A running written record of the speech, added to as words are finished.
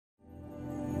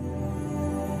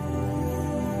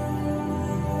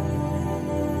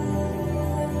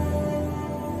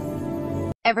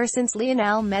Ever since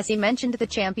Lionel Messi mentioned the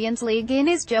Champions League in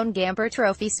his Joan Gamper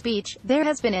Trophy speech, there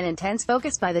has been an intense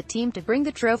focus by the team to bring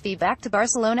the trophy back to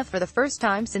Barcelona for the first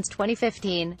time since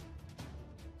 2015.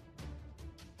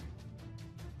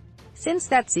 Since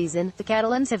that season, the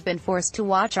Catalans have been forced to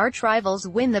watch arch-rivals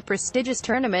win the prestigious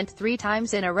tournament 3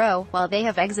 times in a row, while they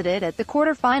have exited at the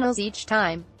quarter-finals each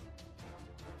time.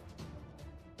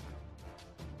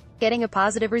 Getting a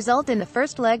positive result in the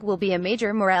first leg will be a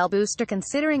major morale booster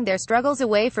considering their struggles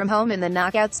away from home in the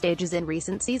knockout stages in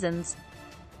recent seasons.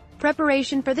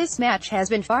 Preparation for this match has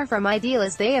been far from ideal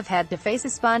as they have had to face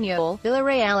Espanyol,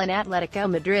 Villarreal and Atletico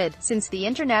Madrid since the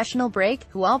international break,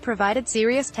 who all provided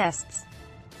serious tests.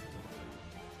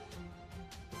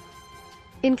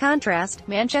 In contrast,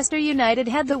 Manchester United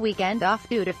had the weekend off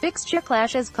due to fixture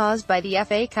clashes caused by the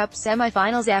FA Cup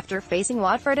semi-finals after facing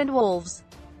Watford and Wolves.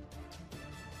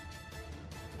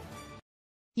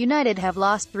 United have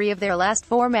lost 3 of their last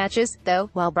 4 matches, though,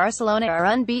 while Barcelona are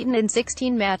unbeaten in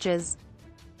 16 matches.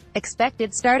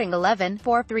 Expected starting 11,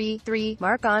 4-3-3,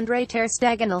 Marc-Andre ter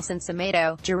Stegen, Nelson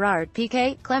Semedo, Gerard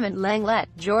Piqué, Clement Lenglet,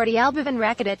 Jordi Alba, Van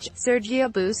Rakitic,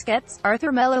 Sergio Busquets,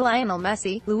 Arthur Melo, Lionel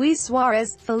Messi, Luis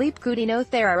Suarez, Philippe Coutinho.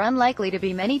 There are unlikely to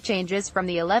be many changes from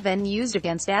the 11 used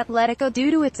against Atletico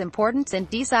due to its importance in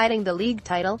deciding the league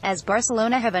title, as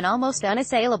Barcelona have an almost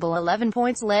unassailable 11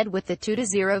 points lead with the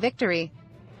 2-0 victory.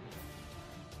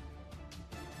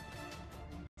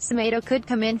 Semedo could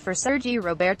come in for Sergi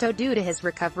Roberto due to his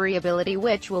recovery ability,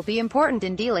 which will be important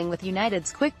in dealing with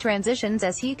United's quick transitions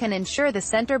as he can ensure the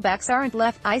centre-backs aren't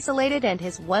left isolated, and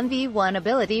his 1v1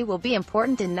 ability will be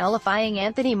important in nullifying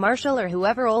Anthony Martial or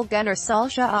whoever Ole Gunnar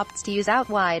Solskjaer opts to use out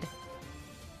wide.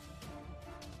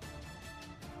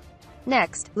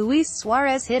 Next, Luis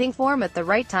Suarez hitting form at the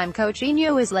right time.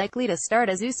 Coutinho is likely to start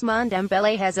as Ousmane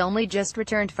Dembele has only just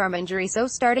returned from injury, so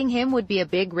starting him would be a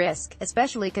big risk,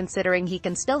 especially considering he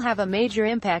can still have a major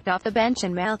impact off the bench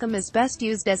and Malcolm is best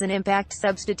used as an impact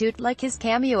substitute like his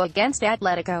cameo against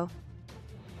Atletico.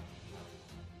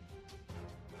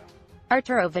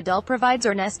 Arturo Vidal provides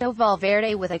Ernesto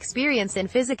Valverde with experience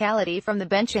and physicality from the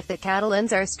bench if the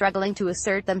Catalans are struggling to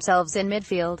assert themselves in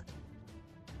midfield.